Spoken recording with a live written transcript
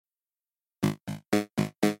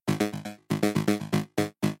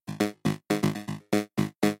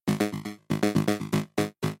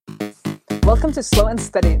Welcome to Slow and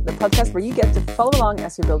Steady, the podcast where you get to follow along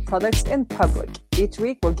as we build products in public. Each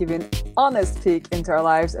week, we'll give you an honest peek into our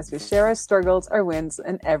lives as we share our struggles, our wins,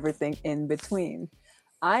 and everything in between.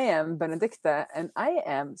 I am Benedicta, and I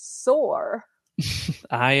am sore.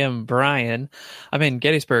 I am Brian. I'm in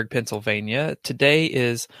Gettysburg, Pennsylvania. Today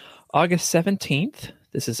is August 17th.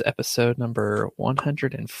 This is episode number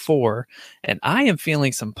 104, and I am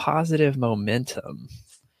feeling some positive momentum.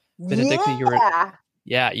 Benedicta,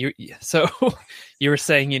 so you were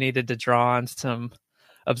saying you needed to draw on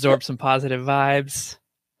absorb some positive vibes.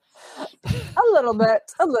 A little bit.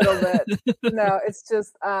 No, it's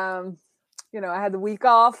just, I had the week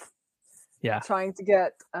off. Yeah. Trying to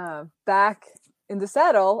get back in the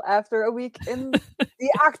saddle after a week in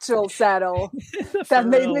the actual saddle. That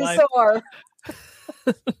made me sore.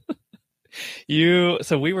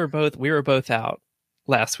 So we were both out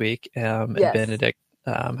last week, and yes. Benedict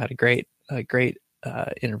had a great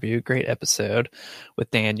interview, great episode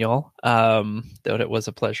with Daniel, that it was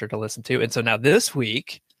a pleasure to listen to. And so now this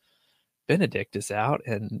week Benedict is out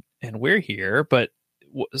and we're here, but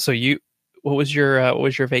so what was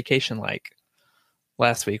your vacation like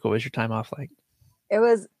last week? What was your time off like? It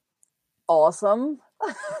was awesome.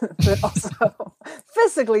 But also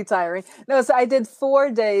physically tiring. No, so I did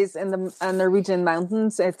 4 days in the Norwegian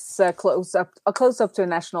mountains. It's close up to a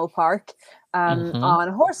national park,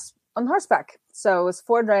 on horseback. So it was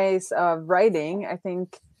 4 days of riding. I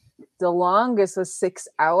think the longest was 6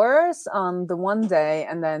 hours on the one day,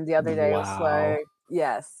 and then the other day was like,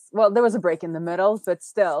 yes. Well, there was a break in the middle, but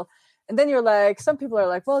still. And then you're like, some people are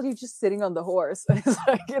like, well, you're just sitting on the horse. It's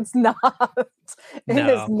like, it's not. It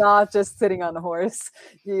is not just sitting on the horse.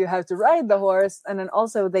 You have to ride the horse. And then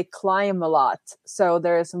also they climb a lot. So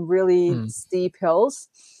there are some really steep hills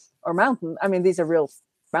or mountain. I mean, these are real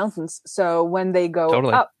mountains. So when they go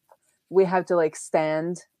up, we have to like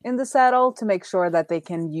stand in the saddle to make sure that they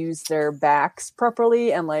can use their backs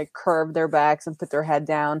properly and like curve their backs and put their head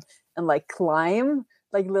down and like climb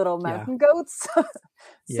like little mountain goats.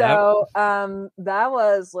 So that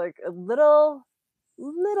was like a little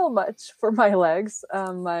much for my legs,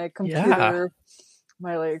 my computer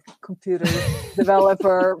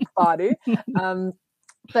developer body.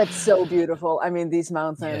 But so beautiful. I mean, these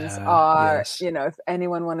mountains are, if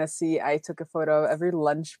anyone want to see, I took a photo every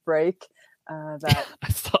lunch break. That I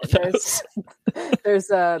thought there's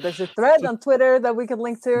a thread on Twitter that we can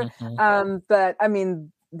link to. But I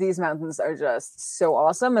mean, these mountains are just so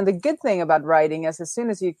awesome. And the good thing about riding is as soon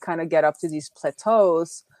as you kind of get up to these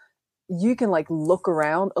plateaus, you can like look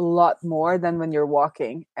around a lot more than when you're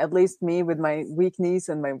walking. At least me with my weak knees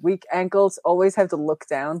and my weak ankles always have to look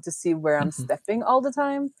down to see where I'm stepping all the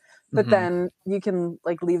time. But then you can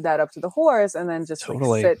like leave that up to the horse and then just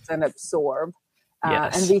like sit and absorb.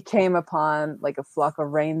 And we came upon like a flock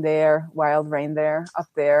of wild reindeer up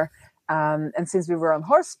there. And since we were on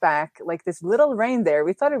horseback, like this little reindeer,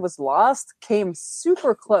 we thought it was lost, came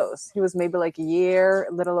super close. He was maybe like a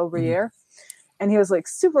little over a year. And he was like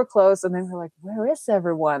super close. And then we're like, where is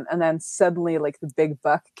everyone? And then suddenly like the big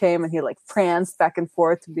buck came and he like pranced back and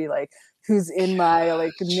forth to be like, who's in my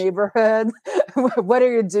like neighborhood? What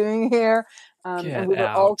are you doing here? And we were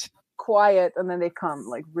all quiet. And then they come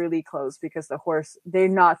like really close because the horse, they're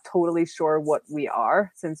not totally sure what we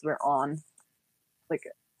are since we're on like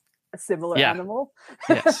a similar animal.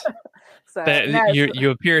 Yes. So you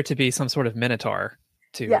appear to be some sort of minotaur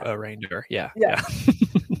to a reindeer. Yeah.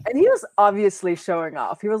 And he was obviously showing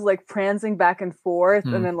off. He was like prancing back and forth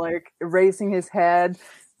and then like raising his head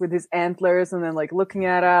with his antlers and then like looking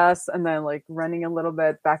at us and then like running a little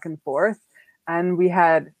bit back and forth. And we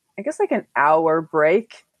had, I guess, like an hour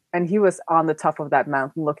break. And he was on the top of that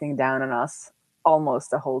mountain looking down on us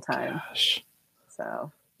almost the whole time. Gosh.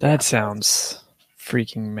 So that sounds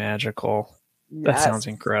freaking magical. Yes. That sounds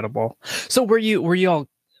incredible. So were you all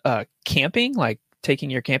camping, like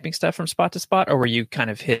taking your camping stuff from spot to spot, or were you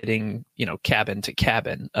kind of hitting, cabin to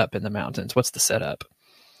cabin up in the mountains? What's the setup?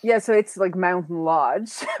 Yeah, so it's like mountain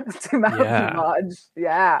lodge to mountain lodge.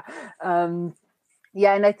 Yeah. And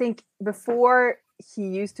I think before he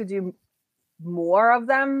used to do more of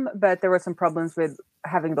them, but there were some problems with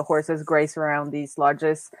having the horses graze around these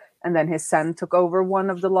lodges, and then his son took over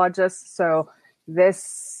one of the lodges. So this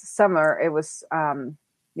summer it was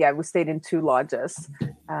we stayed in 2 lodges,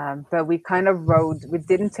 but we kind of we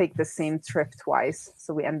didn't take the same trip twice,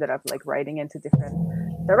 so we ended up like riding into different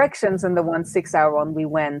directions. And the 1 6-hour one, we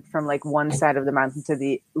went from like one side of the mountain to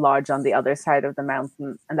the lodge on the other side of the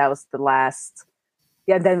mountain, and that was the last.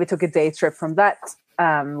 Then we took a day trip from that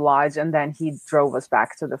lodge, and then he drove us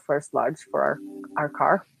back to the first lodge for our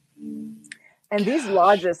car. And these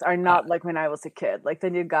lodges are not like when I was a kid. Like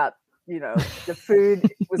then you got the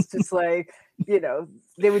food was just like,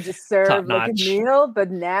 they would just serve like a meal,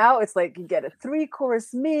 but now it's like you get a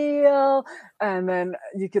 3-course meal, and then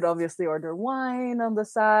you could obviously order wine on the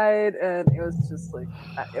side, and it was just like,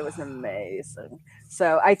 it was amazing.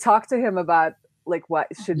 So I talked to him about like, what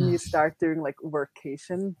shouldn't you start doing, like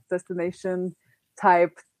workation destination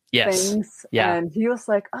type things. Yeah. And he was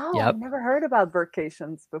like, I've never heard about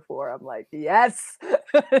workations before. I'm like, yes.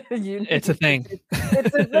 It's a thing.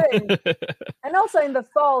 It's a thing. And also in the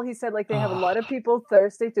fall, he said like they have a lot of people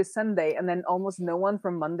Thursday to Sunday, and then almost no one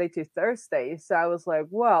from Monday to Thursday. So I was like,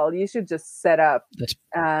 well, you should just set up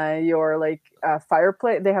your like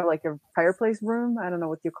fireplace. They have like a fireplace room. I don't know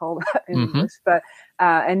what you call that in English, but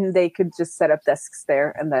and they could just set up desks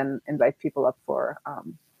there and then invite people up for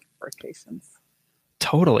workations.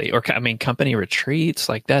 Totally. Or company retreats,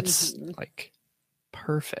 like that's like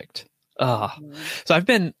perfect. So I've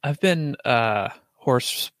been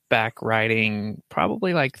horseback riding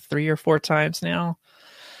probably like 3 or 4 times now.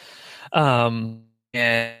 And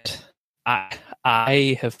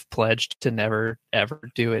I have pledged to never ever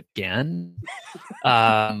do it again.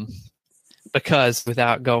 Because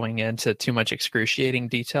without going into too much excruciating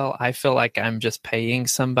detail, I feel like I'm just paying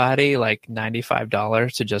somebody like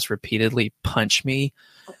 $95 to just repeatedly punch me,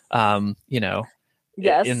 in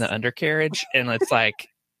the undercarriage. And it's like,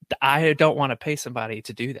 I don't want to pay somebody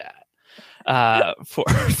to do that.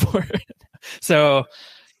 So,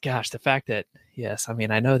 gosh, the fact that, yes, I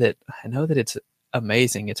know that it's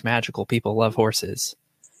amazing. It's magical. People love horses.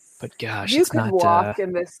 But gosh, you could walk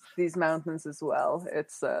in these mountains as well.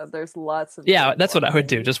 It's there's lots of that's what I would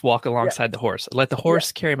do. Just walk alongside the horse. Let the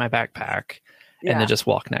horse carry my backpack, and then just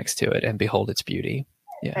walk next to it and behold its beauty.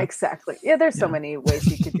 Yeah, exactly. Yeah, there's so many ways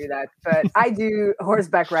you could do that. But I do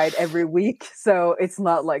horseback ride every week, so it's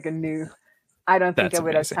not like a new. I don't think I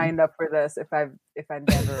would have signed up for this if I'd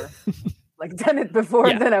never like done it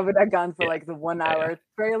before. Then I would have gone for like the 1 hour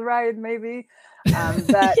trail ride maybe.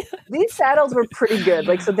 That these saddles were pretty good.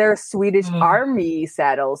 Like, so they're Swedish Army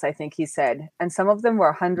saddles, I think he said, and some of them were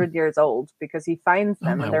 100 years old because he finds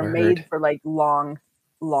them and they're made for like long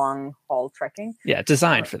haul trekking. Yeah,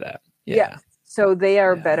 designed for that. Yeah. So they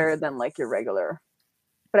are better than like your regular.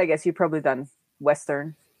 But I guess you've probably done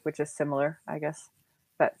Western, which is similar, I guess.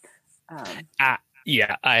 But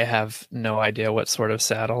yeah, I have no idea what sort of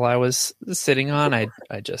saddle I was sitting on. I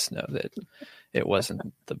just know that it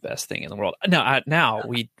wasn't the best thing in the world. Now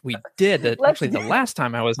we did that. Actually, the last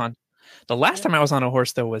time I was on a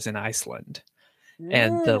horse though was in Iceland,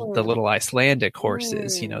 and the little Icelandic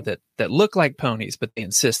horses, that look like ponies, but they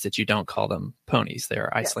insist that you don't call them ponies. They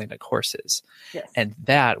are Icelandic horses, and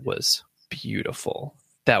that was beautiful.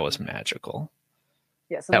 That was magical.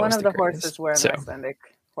 Yeah, so one of the horses were an Icelandic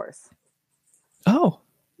horse. Oh,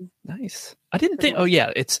 nice. I didn't think. Oh,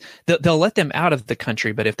 yeah. It's they'll let them out of the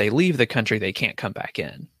country, but if they leave the country, they can't come back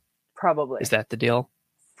in. Probably. Is that the deal?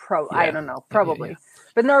 I don't know. Probably. Yeah.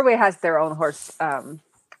 But Norway has their own horse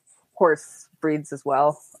breeds as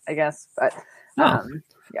well, I guess. But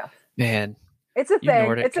man, it's a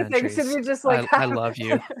thing. It's a thing. Should we just like? I love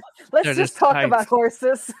you. Let's just talk about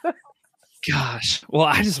horses. Gosh. Well,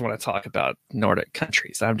 I just want to talk about Nordic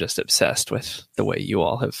countries. I'm just obsessed with the way you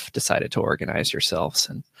all have decided to organize yourselves.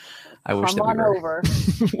 And I wish that we were over.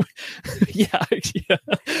 yeah.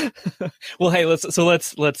 Well, hey, let's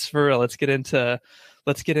get into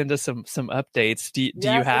some updates. Do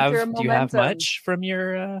you have much from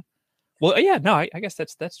your well, yeah, no, I guess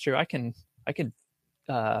that's true. I can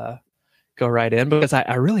go right in because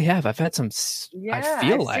I really have. I've had some. I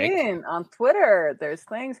feel like on Twitter, there's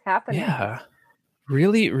things happening. Yeah,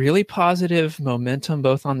 really, really positive momentum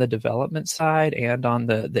both on the development side and on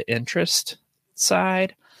the interest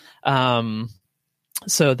side. So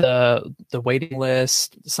the waiting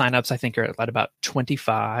list signups I think are at about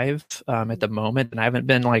 25 at the moment, and I haven't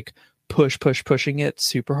been like pushing it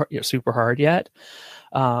super hard yet.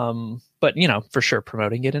 But for sure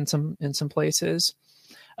promoting it in some places.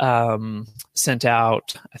 I sent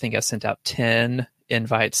out 10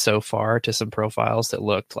 invites so far to some profiles that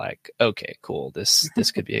looked like, okay, cool. This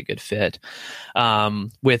could be a good fit.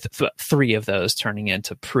 With 3 of those turning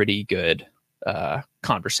into pretty good,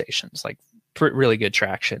 conversations, like really good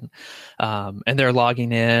traction. And they're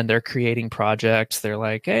logging in, they're creating projects. They're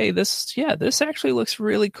like, hey, this actually looks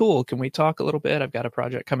really cool. Can we talk a little bit? I've got a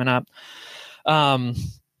project coming up. And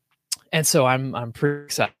so I'm pretty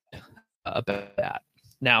excited about that.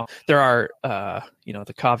 Now there are,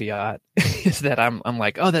 the caveat is that I'm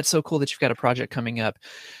like, oh, that's so cool that you've got a project coming up.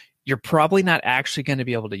 You're probably not actually going to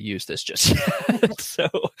be able to use this just yet.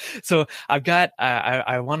 So I've got,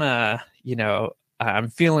 I want to, I'm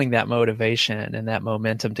feeling that motivation and that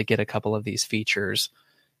momentum to get a couple of these features,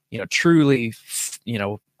 truly,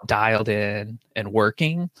 dialed in and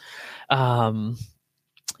working. And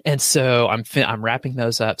so I'm wrapping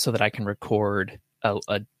those up so that I can record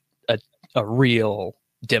a real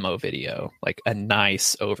demo video, like a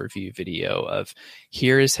nice overview video of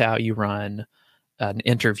here is how you run an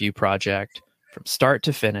interview project from start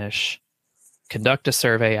to finish, conduct a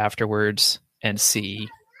survey afterwards, and see,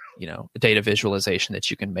 data visualization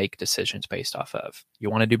that you can make decisions based off of.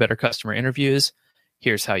 You want to do better customer interviews?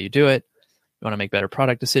 Here's how you do it. You want to make better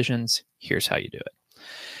product decisions? Here's how you do it.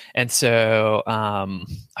 And so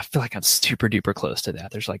I feel like I'm super duper close to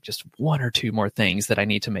that. There's like just one or two more things that I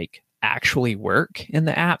need to make actually work in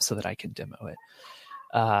the app so that I can demo it.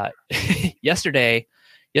 Yesterday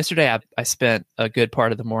I spent a good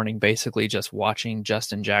part of the morning basically just watching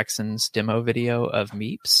Justin Jackson's demo video of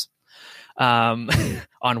Meeps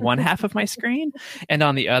on one half of my screen, and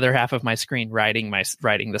on the other half of my screen writing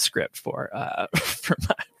the script for my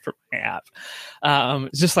app.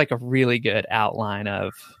 It's just like a really good outline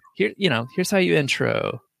of here's how you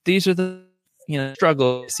intro. These are the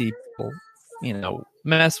struggles you see people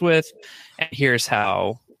mess with, and here's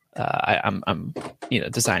how I'm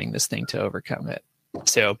designing this thing to overcome it.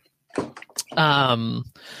 So I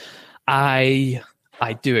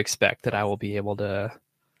do expect that I will be able to,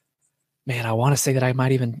 I want to say that I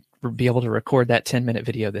might even be able to record that 10-minute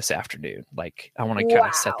video this afternoon. Like I want to kind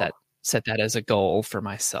of set that as a goal for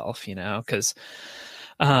myself, because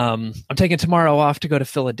I'm taking tomorrow off to go to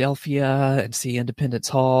Philadelphia and see Independence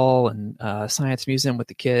Hall and Science Museum with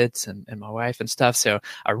the kids and my wife and stuff. So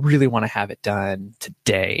I really want to have it done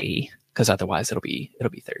today, because otherwise it'll be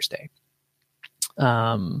Thursday.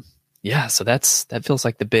 So that feels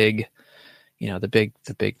like the big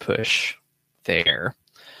push there.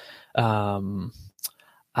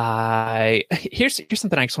 Here's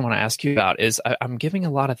something I just want to ask you about is I'm giving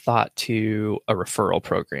a lot of thought to a referral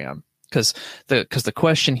program, because the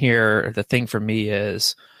question here, the thing for me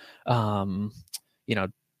is,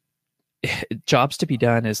 jobs to be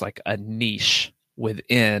done is like a niche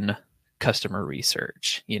within customer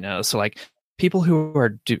research, so like people who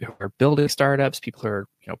are building startups, people who are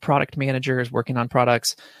product managers working on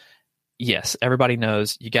products. Yes, everybody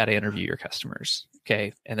knows you got to interview your customers.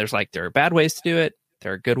 Okay. And there are bad ways to do it.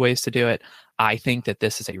 There are good ways to do it. I think that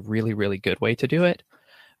this is a really, really good way to do it,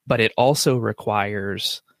 but it also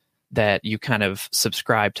requires that you kind of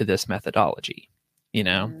subscribe to this methodology,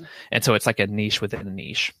 And so it's like a niche within a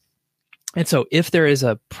niche. And so if there is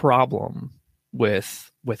a problem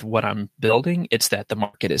with what I'm building, it's that the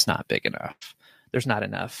market is not big enough. There's not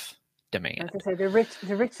enough demand. I was gonna say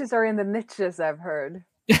the riches are in the niches, I've heard.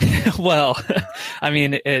 Well, I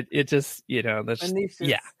mean, it just, there's,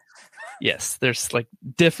 yeah. Yes, there's like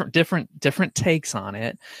different takes on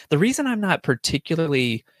it. The reason I'm not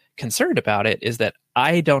particularly concerned about it is that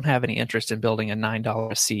I don't have any interest in building a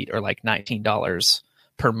 $9 seat or like $19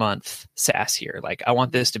 per month SaaS here. Like I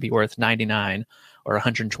want this to be worth $99 or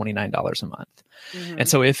 $129 a month. Mm-hmm. And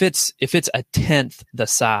so if it's a tenth the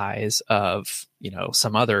size of,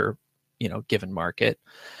 some other, given market,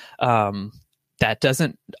 that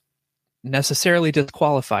doesn't necessarily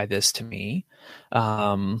disqualify this to me,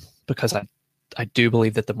 because I do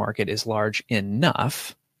believe that the market is large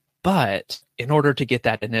enough. But in order to get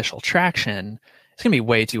that initial traction, it's going to be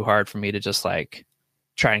way too hard for me to just like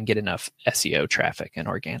try and get enough SEO traffic and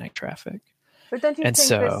organic traffic. But don't you think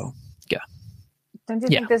Don't you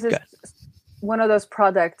Yeah, think this is one of those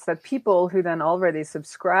products that people who then already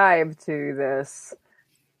subscribe to this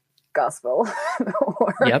gospel,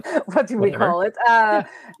 or what do we call it?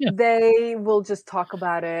 They will just talk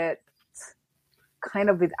about it kind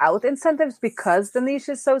of without incentives because the niche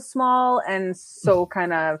is so small and so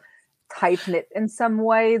kind of tight-knit in some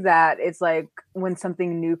way that it's like when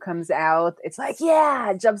something new comes out, it's like,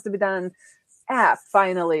 yeah, jobs to be done.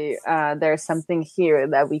 Finally, there's something here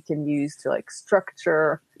that we can use to like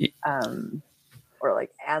structure or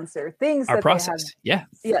like answer things our that process. They have.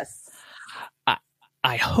 Yeah. Yes.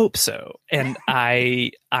 I hope so. And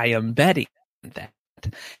I am betting that.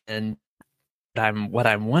 And what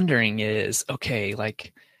I'm wondering is, okay,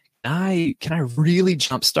 like can I really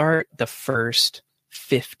jumpstart the first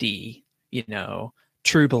 50,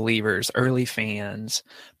 true believers, early fans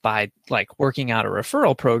by like working out a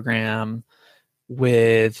referral program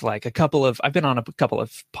with like I've been on a couple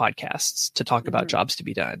of podcasts to talk about jobs to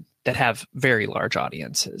be done that have very large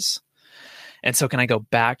audiences. And so can I go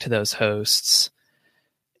back to those hosts,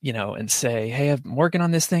 and say, hey, I'm working on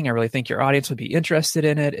this thing. I really think your audience would be interested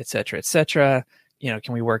in it, et cetera, et cetera.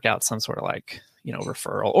 can we work out some sort of like,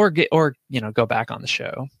 referral or go back on the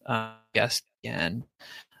show, guest again.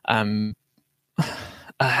 I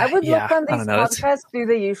would look on these podcasts. Do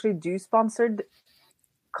they usually do sponsored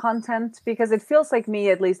content? Because it feels like me,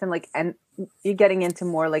 at least, and you're getting into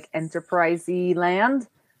more like enterprisey land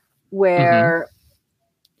where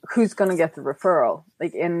who's going to get the referral?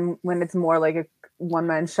 Like when it's more like a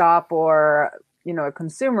one-man shop or, a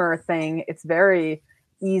consumer thing, it's very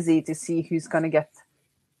easy to see who's going to get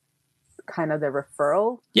kind of the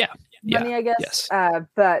referral money, I guess. Yes.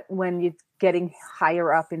 But when you're getting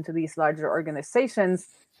higher up into these larger organizations,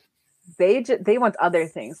 they want other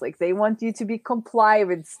things. Like they want you to be comply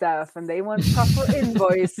with stuff, and they want proper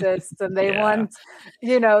invoices, and they want,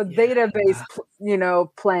 database,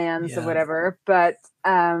 plans or whatever. But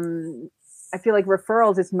I feel like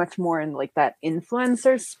referrals is much more in like that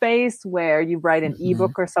influencer space where you write an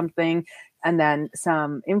ebook or something, and then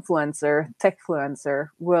some techfluencer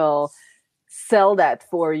will sell that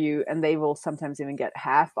for you, and they will sometimes even get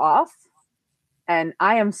half off. And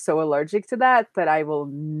I am so allergic to that I will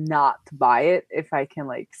not buy it if I can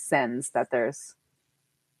like sense that there's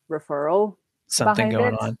referral something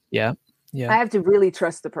going on. Yeah. I have to really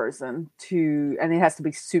trust the person and it has to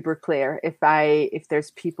be super clear. If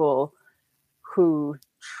there's people who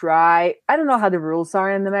try, I don't know how the rules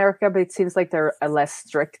are in America, but it seems like they're less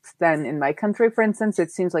strict than in my country, for instance.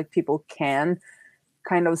 It seems like people can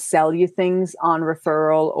kind of sell you things on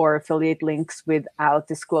referral or affiliate links without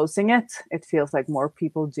disclosing it. It feels like more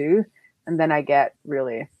people do. And then I get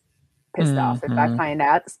really pissed off if I find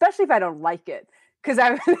out, especially if I don't like it. Because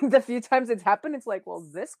the few times it's happened, it's like, well,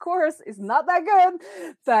 this course is not that good.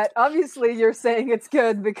 But obviously you're saying it's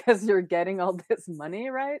good because you're getting all this money,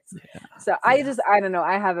 right? Yeah. So I don't know.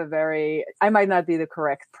 I might not be the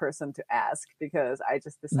correct person to ask because I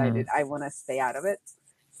just decided I want to stay out of it.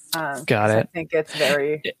 Got it. I think it's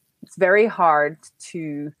very hard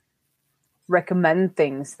to recommend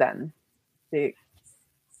things then,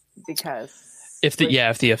 because if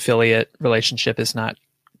the affiliate relationship is not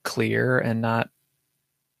clear and not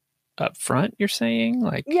upfront, you're saying,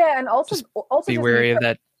 like, and also be wary of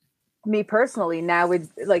that. Me personally, now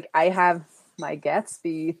with like I have my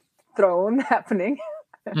Gatsby throne happening.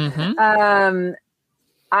 I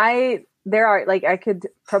could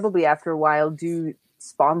probably after a while do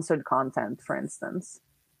sponsored content, for instance,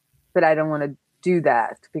 but I don't want to do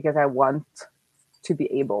that because I want to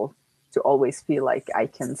be able to always feel like I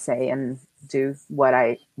can say and do what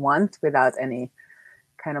I want without any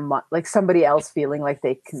kind of like somebody else feeling like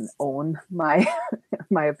they can own my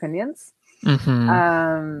my opinions.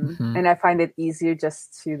 And I find it easier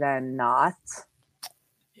just to then not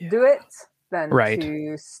do it than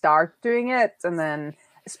to start doing it. And then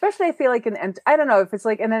especially I feel like I don't know if it's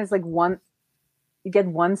like, and then it's like you get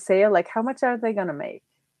one sale, like how much are they going to make?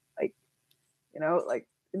 Like, like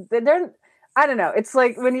they're, I don't know. It's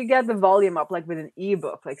like when you get the volume up, like with an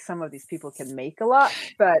ebook, like some of these people can make a lot.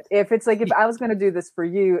 But if it's like, if I was going to do this for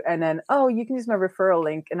you and then, you can use my referral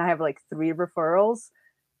link and I have like 3 referrals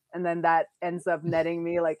and then that ends up netting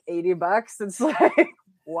me like $80, it's like,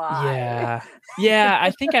 why? Yeah.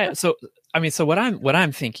 I think so what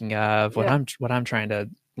I'm thinking of, what I'm trying to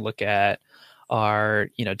look at are,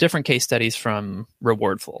 different case studies from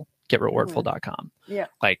Rewardful, getrewardful.com. Yeah.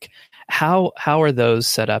 Like how are those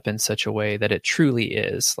set up in such a way that it truly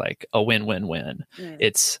is like a win-win-win?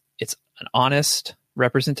 It's an honest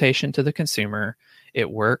representation to the consumer. It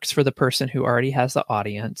works for the person who already has the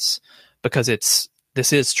audience because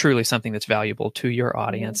this is truly something that's valuable to your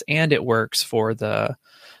audience, and it works for the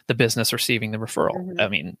business receiving the referral. I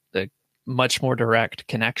mean, the much more direct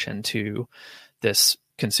connection to this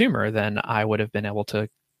consumer than I would have been able to,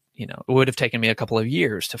 it would have taken me a couple of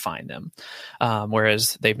years to find them.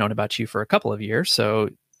 Whereas they've known about you for a couple of years. So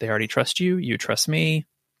they already trust you. You trust me.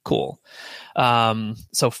 Cool.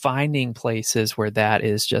 So finding places where that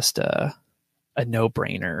is just a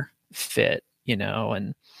no-brainer fit,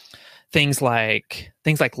 and things like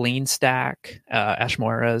Lean Stack,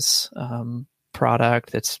 Ashmura's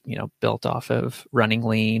product that's, built off of Running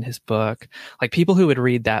Lean, his book. Like people who would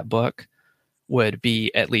read that book would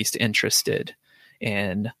be at least interested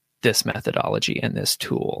in this methodology and this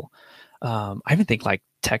tool. I even think like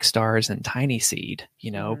Techstars and TinySeed,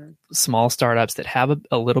 small startups that have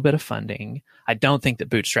a little bit of funding. I don't think that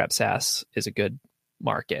Bootstrap SaaS is a good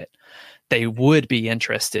market. They would be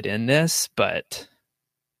interested in this, but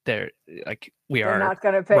they're like, they're not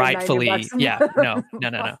going to pay rightfully,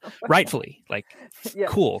 no. Rightfully, like,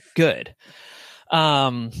 cool, good.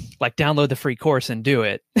 Like download the free course and do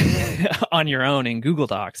it on your own in Google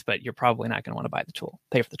Docs, but you're probably not going to want to buy the tool,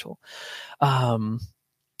 pay for the tool.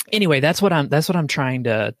 anyway, that's what I'm trying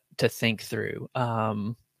to think through.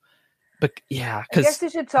 But yeah, I guess you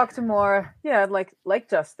should talk to more, like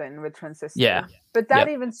Justin with Transistor. Yeah. But that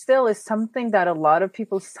even still is something that a lot of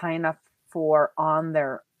people sign up for on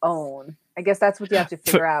their own. I guess that's what you have to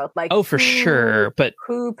figure out. Like, for sure. But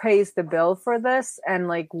who pays the bill for this, and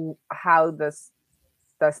like how does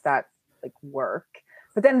that like work?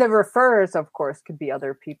 But then the referrers, of course, could be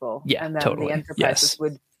other people. Yeah, and then totally. The enterprises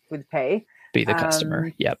would pay. Be the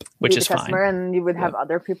customer. Yep, which is fine. And you would have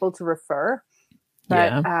other people to refer.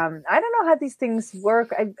 But I don't know how these things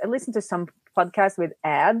work. I listen to some podcasts with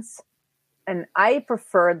ads, and I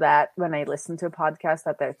prefer that when I listen to a podcast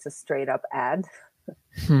that it's a straight up ad.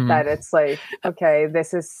 That it's like, okay,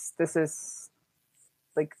 this is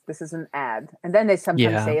an ad, and then they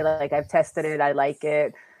sometimes say like, I've tested it, I like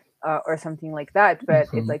it, or something like that. But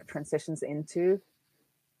it like transitions into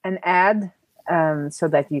an ad, so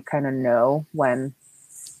that you kind of know when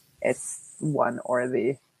it's one or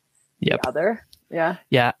the other. Yeah.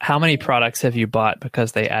 Yeah. How many products have you bought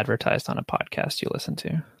because they advertised on a podcast you listen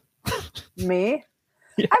to? Me?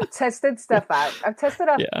 Yeah. I've tested stuff out. I've tested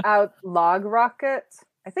out LogRocket.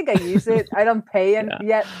 I think I use it. I don't pay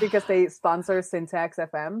yet because they sponsor Syntax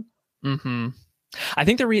FM. Mm-hmm. I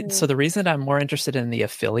think the reason I'm more interested in the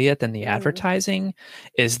affiliate than the advertising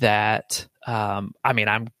is that I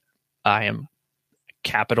am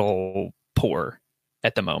capital poor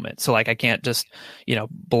at the moment. So like I can't just,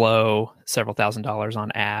 blow several $1,000s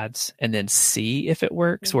on ads and then see if it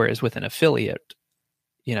works. Whereas with an affiliate,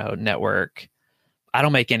 network, I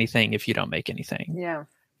don't make anything if you don't make anything. Yeah.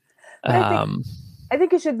 I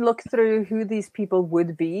think you should look through who these people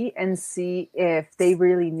would be and see if they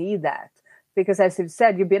really need that. Because as you've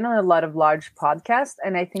said, you've been on a lot of large podcasts,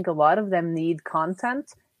 and I think a lot of them need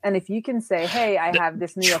content. And if you can say, hey, I have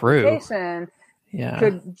this new application,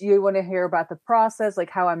 could you want to hear about the process, like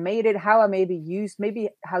how I made it, how I maybe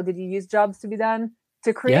how did you use jobs to be done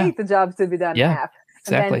to create the jobs to be done app?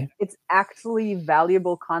 Exactly. And then it's actually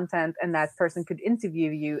valuable content, and that person could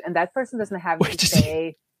interview you, and that person doesn't have to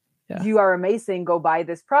say, you are amazing, go buy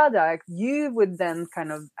this product. You would then kind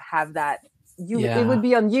of have that. It would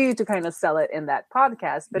be on you to kind of sell it in that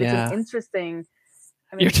podcast. But it's an interesting.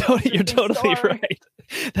 You're totally right.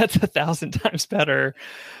 That's 1,000 times better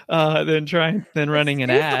than running an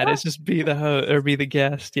ad. It's just be the host or be the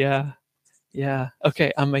guest. Yeah.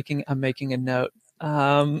 Okay, I'm making a note.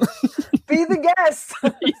 Be the guest.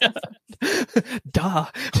 Duh.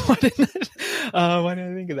 Why didn't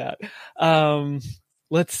I think of that?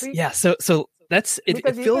 So that's it.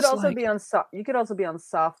 Because you could also be on you could also be on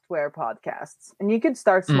software podcasts, and you could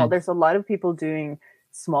start small. There's a lot of people doing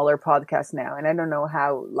smaller podcasts now, and I don't know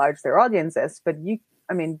how large their audience is, but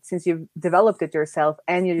since you've developed it yourself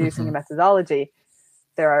and you're using a methodology,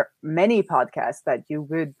 there are many podcasts that you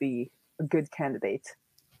would be a good candidate.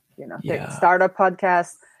 Startup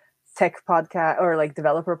podcasts, tech podcast, or like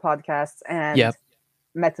developer podcasts, and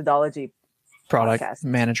methodology product podcasts.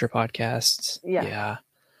 Manager podcasts. Yeah.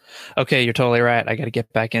 Okay, you're totally right. I got to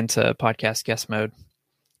get back into podcast guest mode.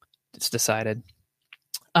 It's decided.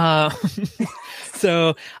 No, but it's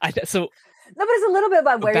a little bit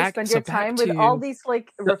about where you spend your time with all these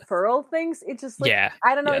like referral things. It just like,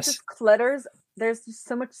 I don't know, it just clutters. There's just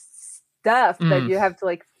so much stuff that you have to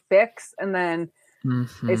like fix, and then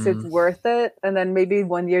is it worth it? And then maybe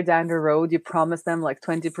 1 year down the road, you promise them like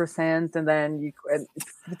 20%, and then you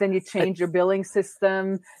change your billing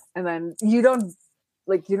system, and then you don't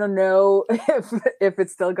know if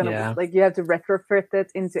it's still gonna like you have to retrofit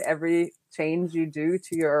it into every change you do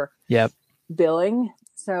to your billing.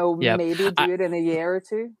 So maybe do it in a year or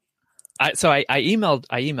two. I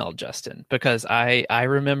emailed Justin because I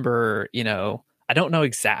remember, I don't know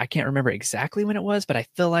I can't remember exactly when it was, but I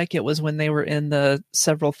feel like it was when they were in the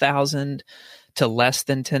several thousand to less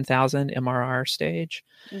than 10,000 MRR stage.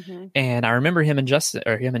 And I remember him and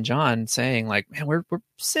John saying like, man, we're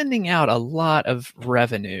sending out a lot of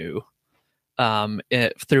revenue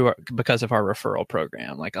because of our referral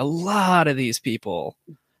program. Like a lot of these people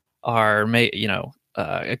are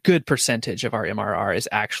a good percentage of our MRR is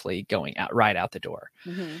actually going right out the door.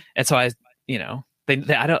 And so I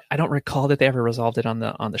don't recall that they ever resolved it on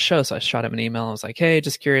the show. So I shot him an email. I was like, hey,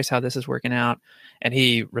 just curious how this is working out. And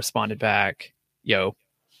he responded back,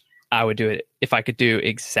 I would do it if I could do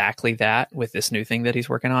exactly that with this new thing that he's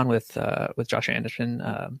working on with Josh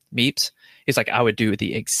Anderson, Meeps. He's like, I would do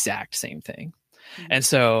the exact same thing. And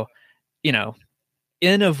so,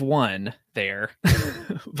 N of one there,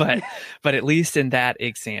 but at least in that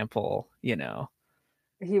example, he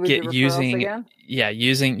would using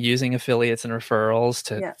affiliates and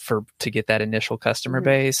referrals to get that initial customer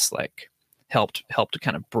base. Like, helped to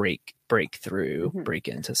kind of break through, break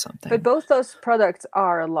into something. But both those products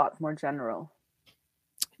are a lot more general.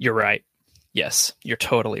 You're right. Yes, you're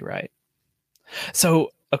totally right.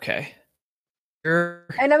 So, okay.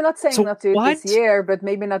 And I'm not saying not do it this year, but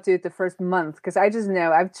maybe not do it the first month, because I just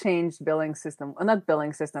know I've changed billing system. Well, not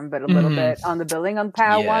billing system, but a little bit on the billing on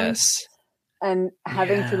POW once. And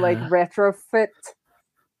having to like retrofit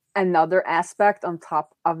another aspect on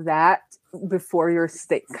top of that before you're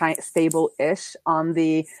stable-ish on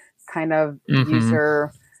the kind of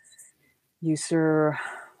user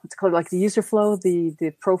what's it called, like the user flow,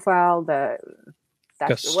 the profile,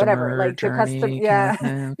 that's whatever, like the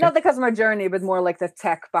customer, not the customer journey, but more like the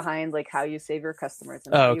tech behind like how you save your customers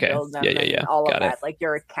and how you build them and all of that, like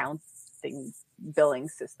your accounting billing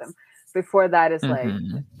system. Before that is like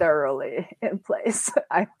thoroughly in place,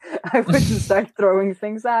 I wouldn't start throwing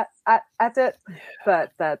things at it,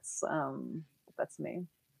 but that's me.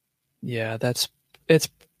 Yeah, that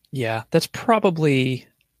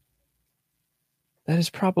is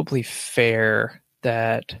probably fair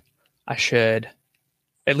that I should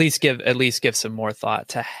at least give some more thought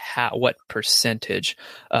to what percentage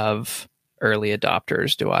of early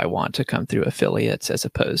adopters do I want to come through affiliates as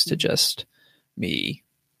opposed to just me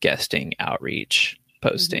guesting, outreach,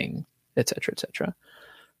 posting, et cetera.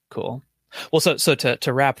 Cool. Well, so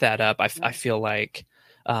to wrap that up, I feel like,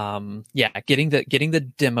 getting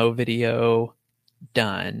the demo video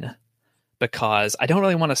done, because I don't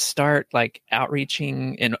really want to start like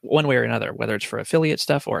outreaching in one way or another, whether it's for affiliate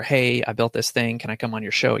stuff or, hey, I built this thing, can I come on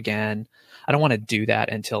your show again? I don't want to do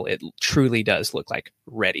that until it truly does look like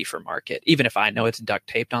ready for market, even if I know it's duct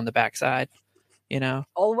taped on the backside.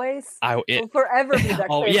 Always. Will forever be duct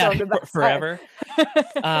taped on the backside. Forever.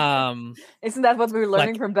 Isn't that what we were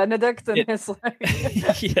learning from Benedict and his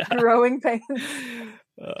growing pains?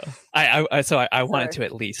 I want it to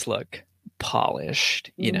at least look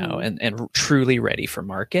polished, and truly ready for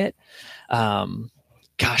market.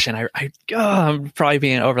 Gosh, and I'm probably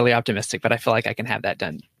being overly optimistic, but I feel like I can have that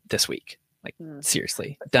done this week. Like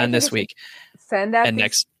seriously, done this week. Send out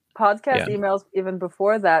next podcast emails even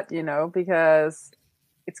before that, because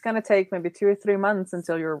it's going to take maybe 2 or 3 months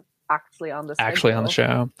until you're actually on the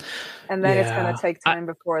show, and then it's going to take time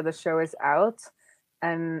before the show is out,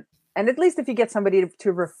 and at least if you get somebody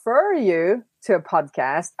to refer you to a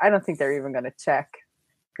podcast, I don't think they're even going to check,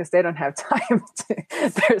 because they don't have time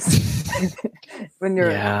when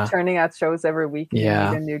you're turning out shows every week and you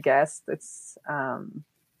need a new guest. It's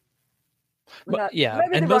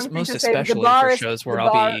and most especially for shows where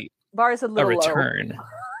I'll be bar is a return.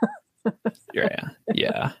 You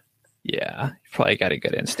probably got a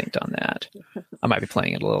good instinct on that. I might be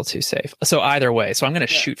playing it a little too safe. So either way, I'm going to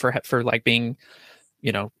shoot for like being,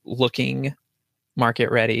 looking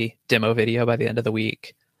market ready demo video by the end of the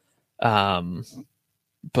week. But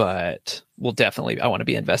we'll definitely, I want to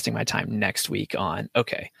be investing my time next week on,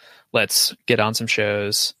 okay, let's get on some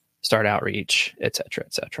shows, start outreach, et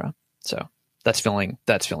cetera. So that's feeling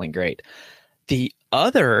great. The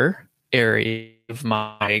other area of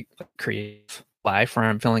my creative life where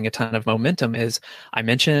I'm feeling a ton of momentum is, I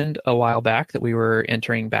mentioned a while back that we were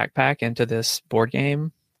entering Backpack into this board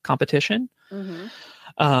game competition.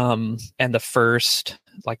 And the first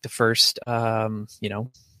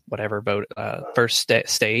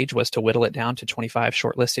stage was to whittle it down to 25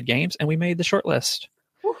 shortlisted games, and we made the shortlist.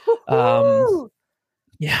 We're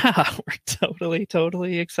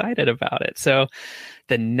totally excited about it. So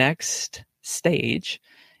the next stage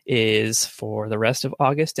is for the rest of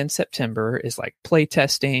August and September is like play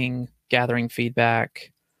testing, gathering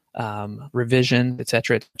feedback, revision,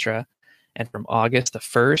 etc. And from August the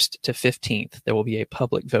 1st to 15th, there will be a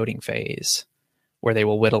public voting phase where they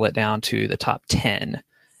will whittle it down to the top 10.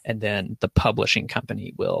 And then the publishing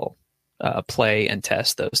company will play and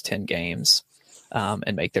test those 10 games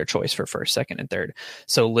and make their choice for first, second, and third.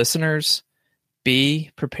 So listeners,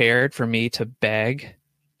 be prepared for me to beg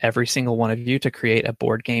every single one of you to create a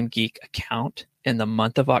Board Game Geek account in the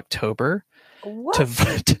month of October. What? To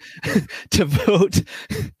vote.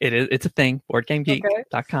 It's a thing,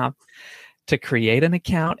 boardgamegeek.com, to create an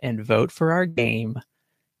account and vote for our game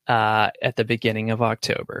at the beginning of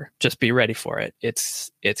October. Just be ready for it.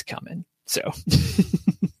 It's coming. So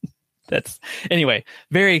that's, anyway,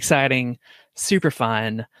 very exciting, super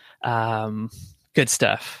fun, good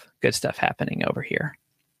stuff happening over here.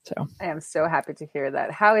 So I am so happy to hear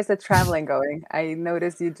that. How is the traveling going? I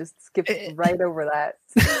noticed you just skipped right over that.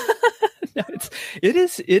 No, it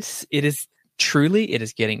is truly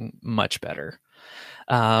getting much better.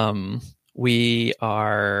 We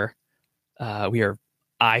are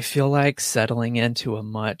I feel like settling into a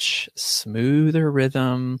much smoother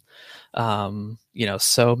rhythm.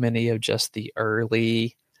 So many of just the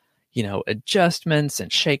early, adjustments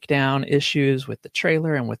and shakedown issues with the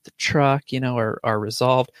trailer and with the truck, are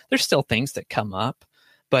resolved. There's still things that come up,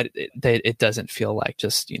 but it doesn't feel like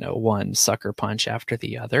just, one sucker punch after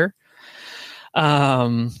the other.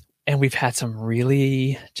 And we've had some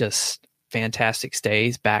really just fantastic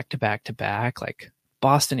stays back to back to back. Like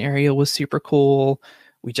Boston area was super cool.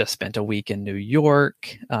 We just spent a week in New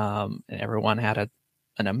York, and everyone had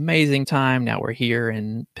an amazing time. Now we're here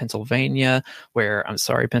in Pennsylvania, where I'm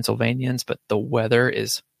sorry, Pennsylvanians, but the weather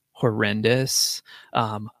is horrendous.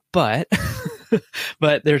 But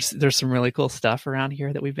but there's some really cool stuff around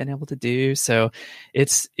here that we've been able to do. So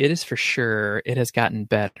it is for sure. It has gotten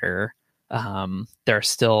better. There are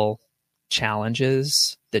still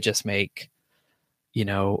challenges that just make,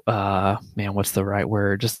 what's the right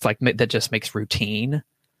word? Just like that just makes routine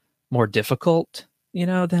more difficult,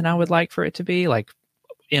 than I would like for it to be. Like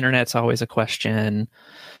internet's always a question.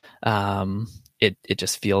 It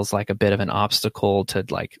just feels like a bit of an obstacle to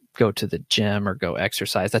like go to the gym or go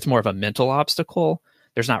exercise. That's more of a mental obstacle.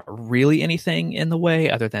 There's not really anything in the way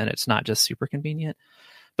other than it's not just super convenient.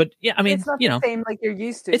 But yeah, I mean, it's not the same like you're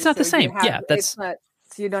used to. It's not the same. It's not.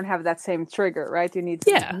 So you don't have that same trigger, right? You need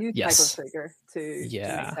a new type of trigger to make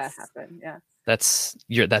that happen. Yeah.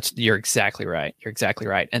 You're exactly right. You're exactly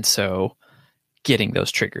right. And so getting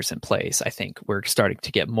those triggers in place, I think we're starting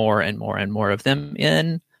to get more and more and more of them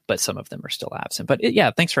in, but some of them are still absent. But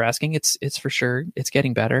thanks for asking. It's for sure. It's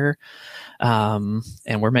getting better. And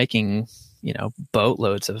we're making,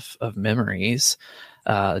 boatloads of memories.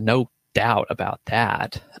 No doubt about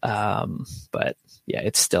that. But yeah,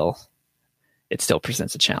 it still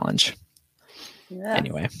presents a challenge. Yeah.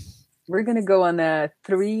 Anyway, we're going to go on a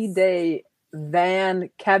 3-day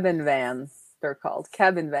cabin van. They're called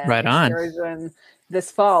cabin van. Right on. Excursion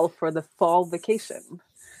this fall for the fall vacation.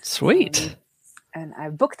 Sweet. And I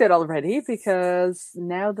booked it already because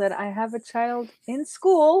now that I have a child in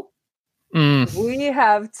school, we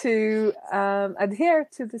have to adhere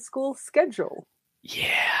to the school schedule.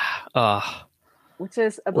 Yeah. Which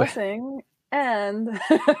is a blessing and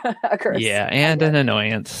a curse. Yeah, and an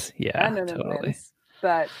annoyance. Yeah, and totally. Annoyance.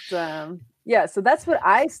 But so that's what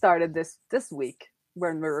I started this week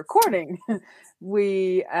when we're recording.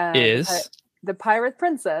 We the Pirate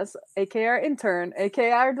Princess, aka our intern,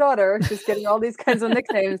 aka our daughter. She's getting all these kinds of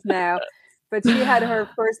nicknames now. But she had her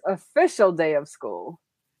first official day of school.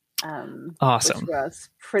 Awesome. Which was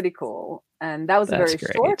pretty cool. And that was a very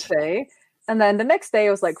short day. And then the next day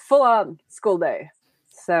it was like full on school day.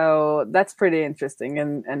 So that's pretty interesting.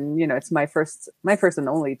 And it's my first and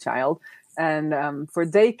only child. And for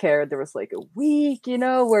daycare, there was like a week,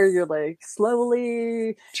 where you're like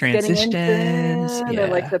slowly transitions,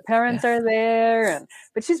 and like the parents are there.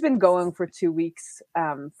 But she's been going for 2 weeks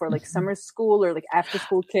for like summer school or like after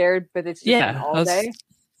school care, but it's just all day.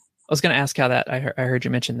 I was going to ask how that, I heard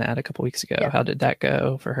you mention that a couple weeks ago. Yeah. How did that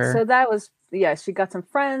go for her? So that was, she got some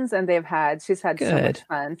friends and she's had so much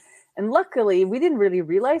fun. And luckily we didn't really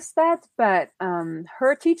realize that, but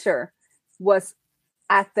her teacher was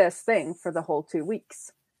at this thing for the whole 2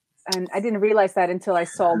 weeks. And I didn't realize that until I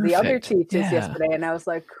saw the other teachers yesterday. And I was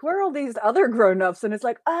like, where are all these other grown-ups? And it's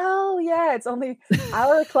like, oh yeah, it's only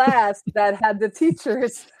our class that had the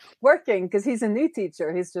teachers working, because he's a new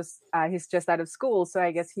teacher. He's just out of school. So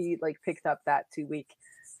I guess he like picked up that 2-week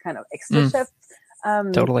kind of extra shift.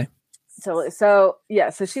 Totally. So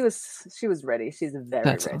she was ready. She's very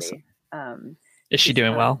That's ready. Awesome. Is she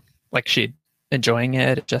doing well? Like she enjoying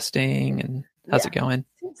it, adjusting, and how's it going?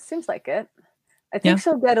 Seems like it. I think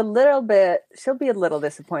she'll be a little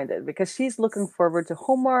disappointed because she's looking forward to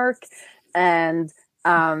homework and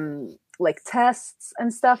like tests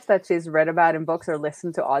and stuff that she's read about in books or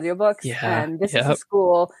listened to audiobooks. Yeah. And this is a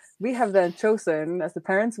school we have then chosen, as the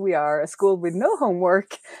parents we are, a school with no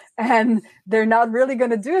homework, and they're not really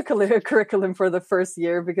going to do a curriculum for the first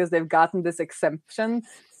year because they've gotten this exemption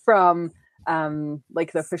from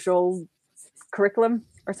like the official curriculum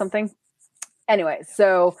or something. Anyway,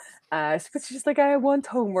 so but she's like, I want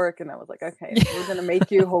homework, and I was like, okay, we're gonna make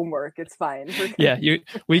you homework. It's fine.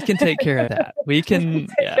 We can take care of that. We can.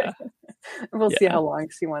 We'll see how long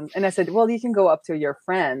she wants. And I said, well, you can go up to your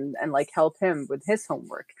friend and like help him with his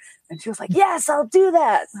homework. And she was like, yes, I'll do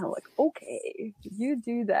that. And I'm like, okay, you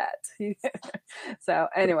do that. So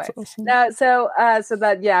anyway, awesome. So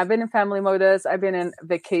that, I've been in family modus. I've been in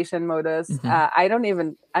vacation modus.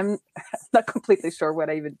 Mm-hmm. I'm not completely sure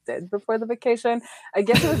what I even did before the vacation. I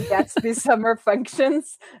guess it was Gatsby summer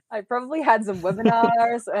functions. I probably had some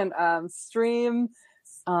webinars and stream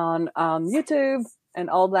on YouTube. and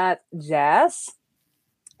all that jazz.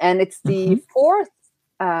 And it's the fourth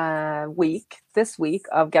week this week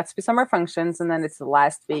of Gatsby Summer Functions, and then it's the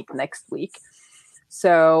last week next week.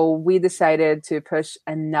 So we decided to push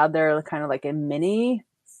another kind of like a mini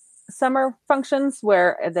summer functions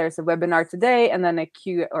where there's a webinar today and then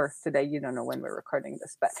today, you don't know when we're recording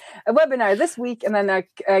this, but a webinar this week and then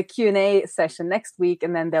a Q&A session next week,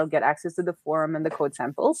 and then they'll get access to the forum and the code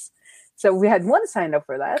samples. So we had one signed up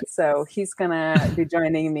for that, so he's gonna be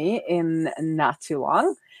joining me in not too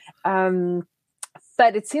long.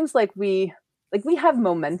 But it seems like we have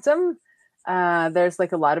momentum. There's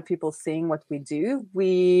like a lot of people seeing what we do.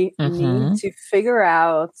 We need to figure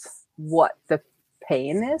out what the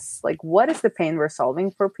pain is. Like, what is the pain we're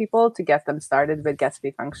solving for people to get them started with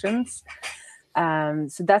Gatsby functions?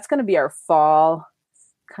 So that's going to be our fall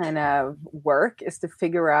kind of work, is to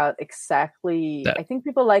figure out exactly. I think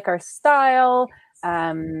people like our style.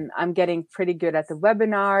 I'm getting pretty good at the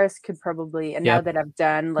webinars. Could probably, and now that I've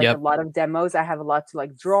done like a lot of demos, I have a lot to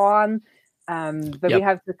like draw on. But we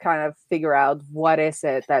have to kind of figure out what is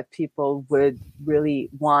it that people would really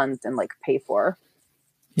want and like pay for.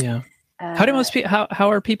 Yeah. How do most people?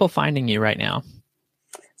 How are people finding you right now?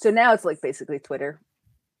 So now it's like basically Twitter,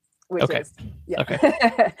 which is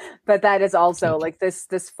okay. But that is also like this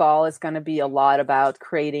fall is going to be a lot about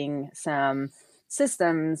creating some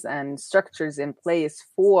systems and structures in place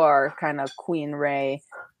for kind of Queen Ray,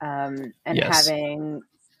 and having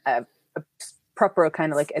a proper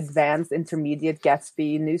kind of like advanced intermediate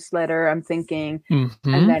Gatsby newsletter, I'm thinking, and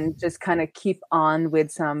then just kind of keep on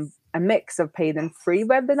with a mix of paid and free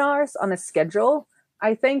webinars on a schedule,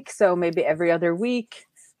 I think. So maybe every other week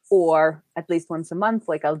or at least once a month,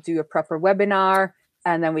 like I'll do a proper webinar,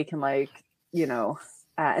 and then we can like,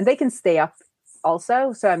 and they can stay up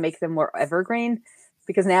also. So I make them more evergreen,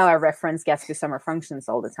 because now I reference Gatsby Summer Functions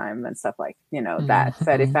all the time and stuff like, that.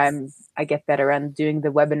 But if I get better at doing the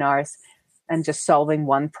webinars and just solving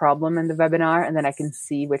one problem in the webinar, and then I can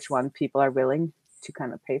see which one people are willing to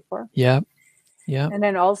kind of pay for. Yeah. Yeah. And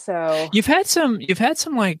then also you've had some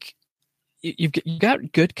like, you've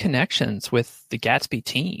got good connections with the Gatsby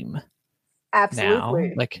team. Absolutely.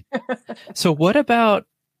 Now. Like, so what about,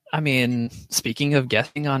 speaking of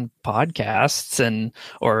guesting on podcasts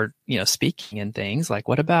or speaking and things, like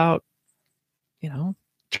what about,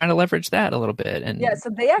 trying to leverage that a little bit? And so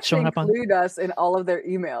they actually include us in all of their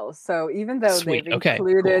emails. So even though they've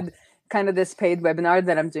included kind of this paid webinar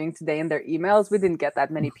that I'm doing today in their emails, we didn't get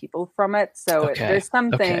that many people from it. So there's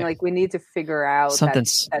something like we need to figure out.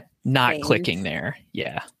 Something's not clicking there.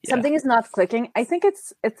 Yeah. Something is not clicking. I think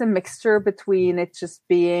it's a mixture between it just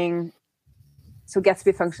being, so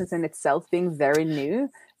Gatsby Functions in itself being very new,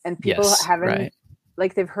 and people haven't,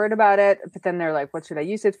 like they've heard about it, but then they're like, what should I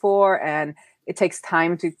use it for? And it takes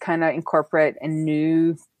time to kind of incorporate a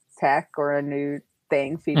new tech or a new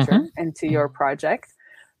feature into your project.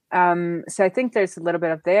 So I think there's a little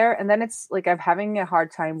bit of there. And then it's like I'm having a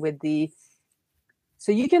hard time with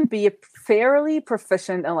so you can be a fairly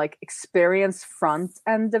proficient and like experienced front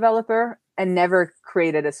end developer and never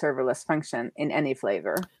created a serverless function in any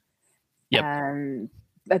flavor. Yep.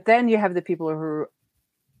 But then you have the people who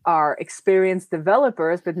are experienced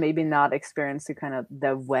developers, but maybe not experienced to kind of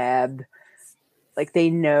the web. Like they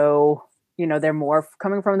know, they're more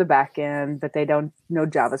coming from the back end, but they don't know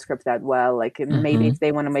JavaScript that well. Like maybe if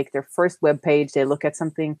they want to make their first web page, they look at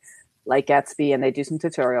something like Gatsby and they do some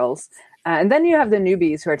tutorials. And then you have the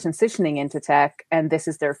newbies who are transitioning into tech, and this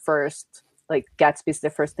is their first, like Gatsby's the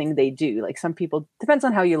first thing they do. Like some people, depends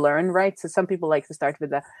on how you learn, right? So some people like to start with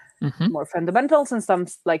the more fundamentals, and some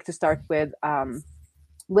like to start with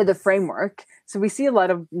a framework. So we see a lot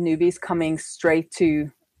of newbies coming straight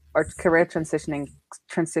to, or career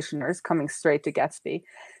transitioners coming straight to Gatsby.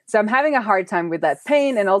 So I'm having a hard time with that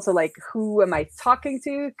pain, and also like, who am I talking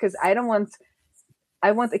to? Because I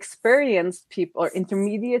want experienced people or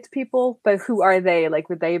intermediate people, but who are they? Like,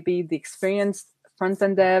 would they be the experienced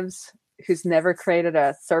front-end devs who's never created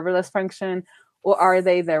a serverless function? Or are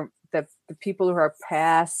they the people who are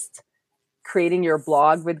past creating your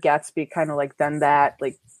blog with Gatsby, kind of like done that?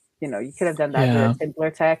 Like, you could have done that with a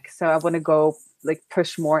simpler tech. So I want to go like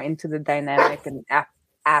push more into the dynamic and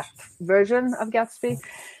app version of Gatsby.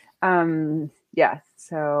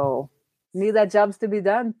 So need that jobs to be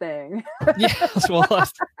done thing. Yes, well, I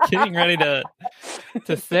was getting ready to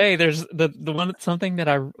say there's something that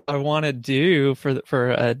I want to do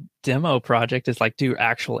for a demo project is like do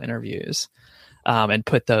actual interviews, and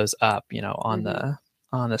put those up,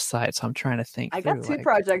 on the site. So I'm trying to think. I got two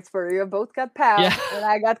projects for you. I both got PAL and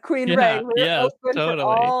I got Queen Ray. We're open for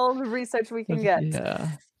all the research we can get. Yeah.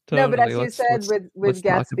 Totally. No, but as you said with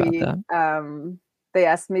Gatsby, they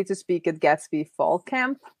asked me to speak at Gatsby Fall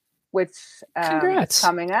Camp, which is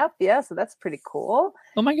coming up. Yeah, so that's pretty cool.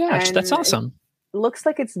 Oh my gosh, and that's awesome. It looks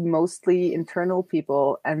like it's mostly internal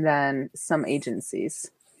people and then some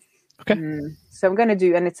agencies. Okay. So I'm going to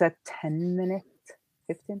do, and it's a 10-minute,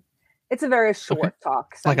 15. It's a very short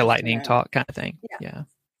talk. Like a lightning talk kind of thing. Yeah.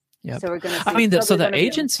 So we're going to. I mean, so the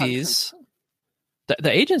agencies,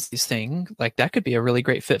 the agencies thing, like that could be a really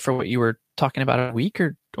great fit for what you were talking about a week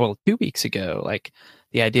or 2 weeks ago. Like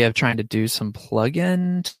the idea of trying to do some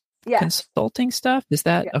plug-in consulting stuff. Is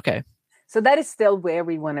that okay? So that is still where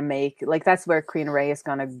we want to make. Like that's where Queen Ray is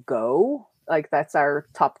going to go. Like that's our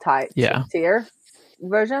top tier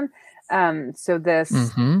version. So this,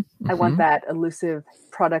 I want that elusive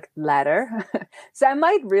product ladder. So I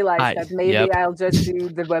might realize that maybe I'll just do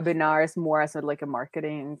the webinars more as like a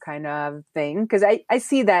marketing kind of thing. Cause I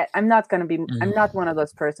see that I'm not one of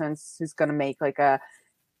those persons who's going to make like a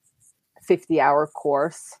 50-hour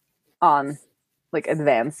course on like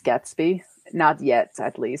advanced Gatsby. Not yet,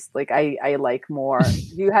 at least. Like I like more,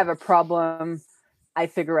 you have a problem, I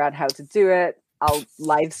figure out how to do it. I'll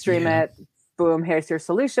live stream it. Boom, here's your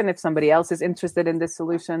solution. If somebody else is interested in this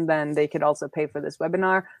solution, then they could also pay for this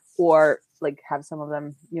webinar or like have some of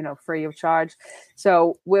them, free of charge.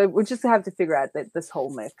 So we just have to figure out this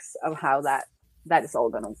whole mix of how that is all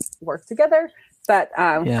going to work together. But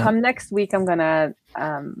come next week, I'm going to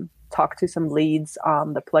talk to some leads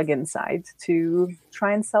on the plugin side to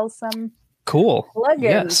try and sell some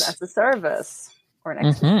plugins as a service or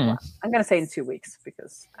next week. I'm going to say in 2 weeks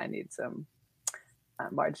because I need some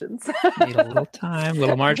margins. Need a little time,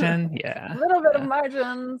 little margin. Yeah. A little bit of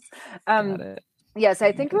margins. Yes,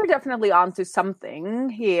 I think we're definitely onto something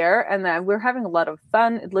here, and we're having a lot of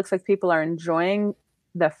fun. It looks like people are enjoying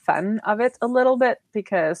the fun of it a little bit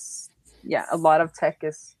because, a lot of tech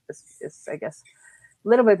is I guess, a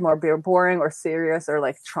little bit more boring or serious or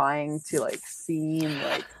like trying to like seem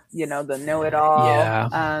like, the know-it-all.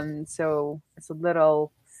 Yeah. So it's a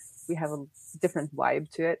little, we have a different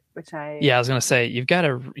vibe to it, which I was going to say, you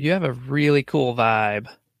have a really cool vibe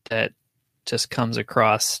that just comes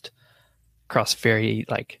across very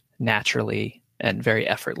like naturally and very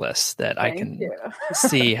effortless that I can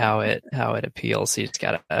see how it appeals. So you just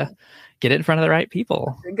gotta get it in front of the right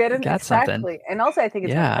people. Exactly. Something. And also I think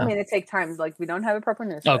it takes time. Like we don't have a proper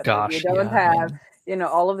newsletter. Oh gosh. We don't have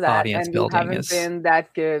all of that, audience and we haven't been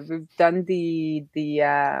that good. We've done the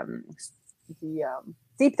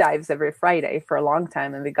deep dives every Friday for a long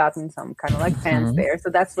time, and we've gotten some kind of like fans there.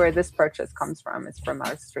 So that's where this purchase comes from. It's from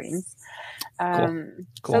our streams. Cool.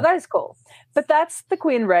 So that is cool. But that's the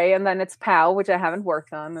Queen Ray, and then it's POW, which I haven't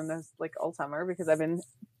worked on, and that's like all summer because I've been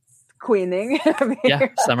queening.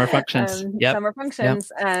 Summer functions. Summer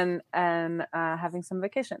functions and having some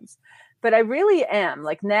vacations. But I really am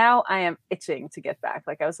like, now I am itching to get back.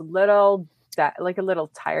 Like I was a little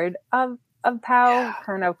tired of POW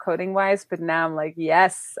kind of coding wise, but now I'm like,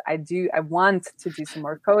 yes, I want to do some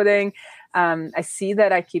more coding. I see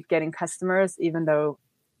that I keep getting customers, even though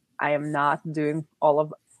I am not doing all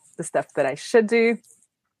of the stuff that I should do.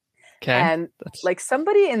 Okay. And like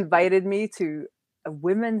somebody invited me to a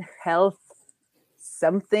women health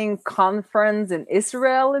something conference in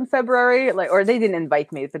Israel in February, or they didn't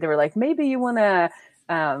invite me, but they were like, maybe you want to,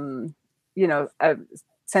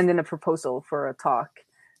 send in a proposal for a talk.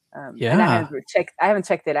 And I haven't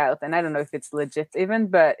checked it out, and I don't know if it's legit even,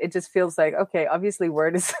 but it just feels like, okay, obviously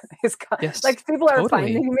word is like people are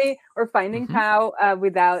finding me or finding POW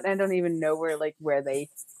without, I don't even know where they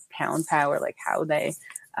found POW or like how they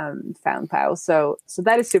found POW. So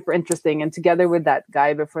that is super interesting. And together with that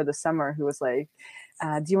guy before the summer who was like,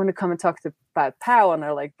 do you want to come and talk about POW on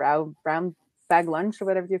our like brown bag lunch or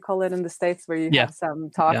whatever you call it in the States, where you have some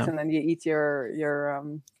talks and then you eat your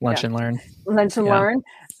lunch and learn,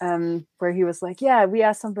 where he was like, we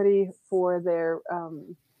asked somebody for their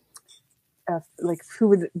like who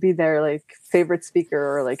would be their like favorite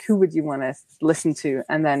speaker, or like who would you want to listen to,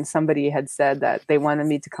 and then somebody had said that they wanted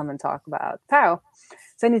me to come and talk about POW,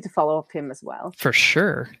 so I need to follow up him as well. For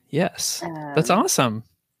sure. Yes. That's awesome.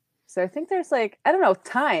 So I think there's like, I don't know,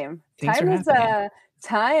 time is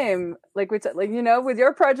time, like with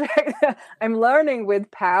your project. I'm learning with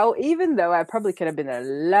POW, even though I probably could have been a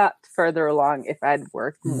lot further along if I'd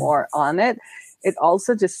worked more on it. It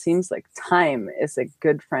also just seems like time is a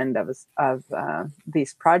good friend of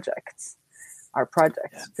these projects, our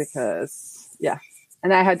projects, because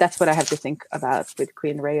and that's what I have to think about with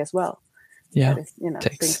Queen Ray as well.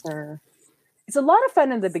 Things are. It's a lot of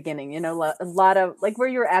fun in the beginning, a lot of like where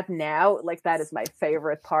you're at now, like that is my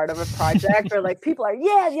favorite part of a project where like people are,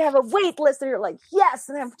 you have a wait list and you're like, yes,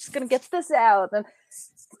 and I'm just going to get this out.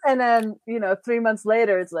 And then, 3 months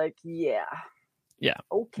later, it's like, yeah. Yeah.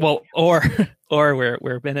 Okay. Well, or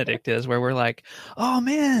where Benedict is, where we're like, oh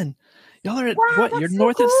man, y'all are at what? You're so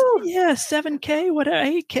north of 7K, whatever,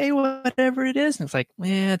 8K, whatever it is. And it's like,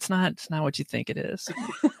 it's not what you think it is.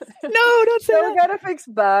 No, don't say Still gotta fix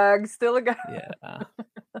bugs. Still got. Yeah.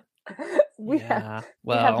 We have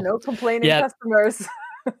no complaining customers.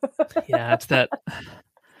 Yeah, it's that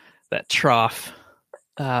trough.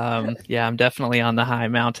 I'm definitely on the high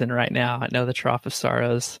mountain right now. I know the trough of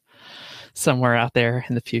sorrows somewhere out there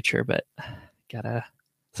in the future, but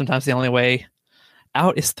sometimes the only way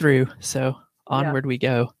out is through. So onward we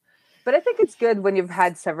go. But I think it's good when you've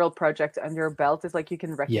had several projects under your belt. It's like you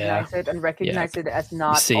can recognize it and recognize it as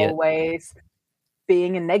not always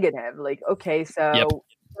being a negative. Like, okay, so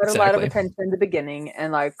got a lot of attention in the beginning,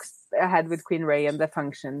 and like I had with Queen Ray and the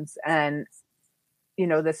functions, and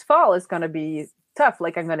this fall is going to be tough.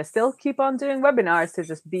 Like, I'm going to still keep on doing webinars to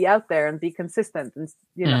just be out there and be consistent, and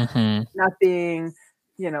not being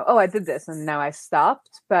I did this and now I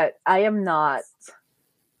stopped. But I am not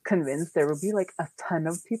convinced there will be like a ton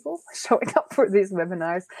of people showing up for these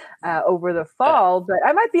webinars over the fall. But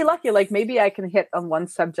I might be lucky. Like, maybe I can hit on one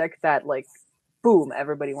subject that like boom,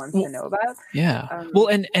 everybody wants to know about. Yeah. Well,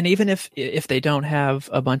 and even if they don't have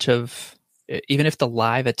a bunch of, even if the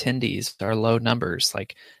live attendees are low numbers,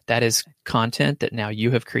 like that is content that now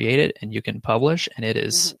you have created and you can publish, and it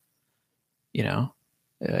is,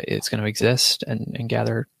 it's going to exist and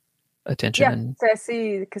gather attention. Yeah,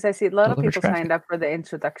 because I see a lot of people signed up for the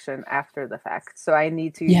introduction after the fact. So I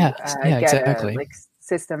need to get a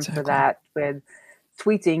system for that with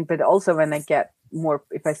tweeting, but also when I get more,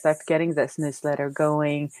 if I start getting this newsletter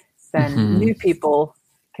going, then new people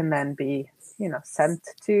can then be, sent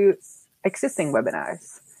to existing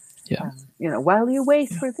webinars. Yeah. While you wait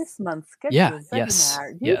for this month's scheduled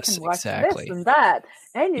webinar, you can watch this and that.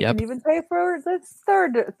 And you can even pay for the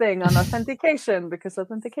third thing on authentication, because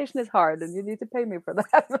authentication is hard and you need to pay me for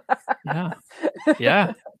that.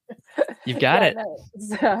 Yeah. You've got it. No.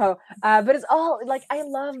 So, but it's all like, I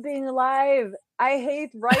love being live. I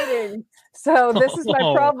hate writing. So this is my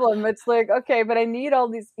problem. It's like, okay, but I need all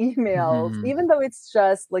these emails, even though it's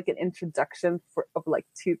just like an introduction of like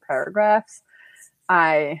 2 paragraphs.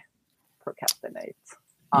 I procrastinate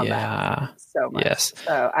on that so much. Yes.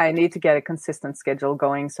 So I need to get a consistent schedule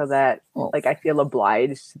going so that like I feel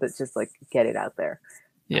obliged to just like get it out there.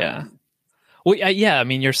 Yeah. Well, yeah. I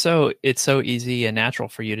mean, it's so easy and natural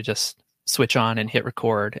for you to just switch on and hit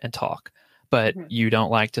record and talk, but you don't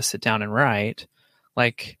like to sit down and write.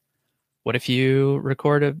 Like, what if you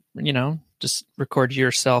just record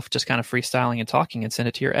yourself just kind of freestyling and talking and send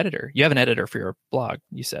it to your editor? You have an editor for your blog,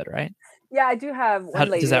 you said, right? Yeah, I do have one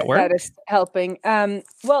lady does that work? That is helping.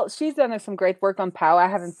 Well, she's done some great work on POW. I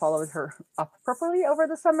haven't followed her up properly over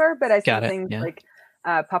the summer, but I see things like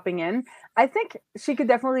popping in. I think she could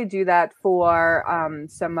definitely do that for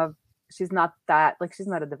some of. She's not that she's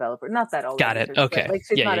not a developer, not that old. Got it. Okay. Like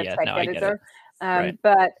she's not a tech editor,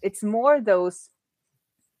 but it's more those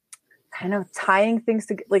kind of tying things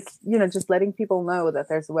to just letting people know that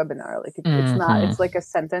there's a webinar. Like it's not, it's like a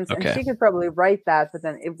sentence, and she could probably write that, but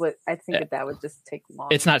then I think that would just take long.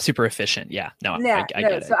 It's not super efficient. Yeah. No, I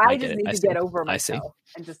get it. So I just need to get over myself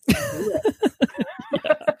and just do it.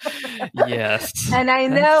 Yes. And I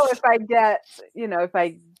know if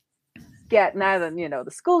I get now that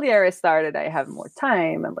the school year is started, I have more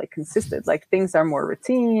time and like consistent, like things are more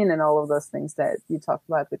routine and all of those things that you talked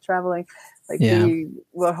about with traveling. We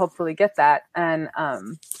will hopefully get that. And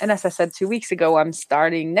as I said 2 weeks ago,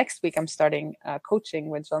 next week I'm starting coaching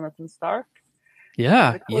with Jonathan Stark.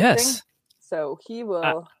 Yeah. Yes. So he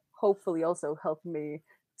will hopefully also help me.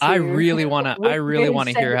 I really want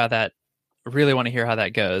to hear how that. Really want to hear how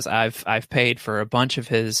that goes. I've paid for a bunch of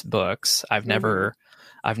his books. I've never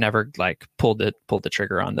like pulled the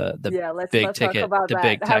trigger on the big ticket,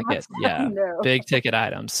 big ticket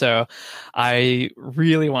items. So I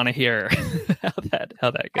really want to hear how that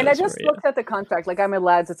goes. And I just looked at the contract. Like, I'm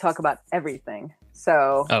allowed to talk about everything.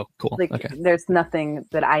 So cool. Like, there's nothing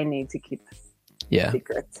that I need to keep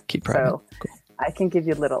secret. Keep private. So cool. I can give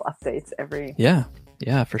you little updates every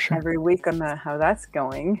for sure every week on how that's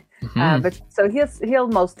going. But so he'll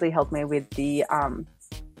mostly help me with the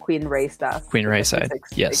Queen Ray stuff. Queen Ray side.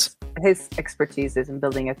 Yes. His expertise is in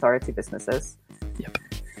building authority businesses. Yep.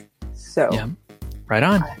 So right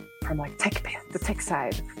on. I'm like the tech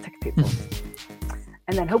side, tech people.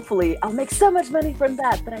 And then hopefully I'll make so much money from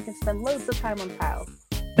that I can spend loads of time on POW.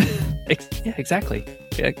 Yeah, exactly.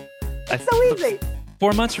 Yeah. It's so easy.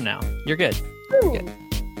 4 months from now, you're good. You're good.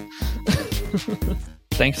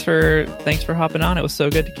 Thanks for hopping on. It was so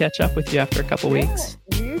good to catch up with you after a couple weeks.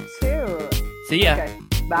 You See ya. Okay.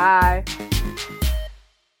 Bye.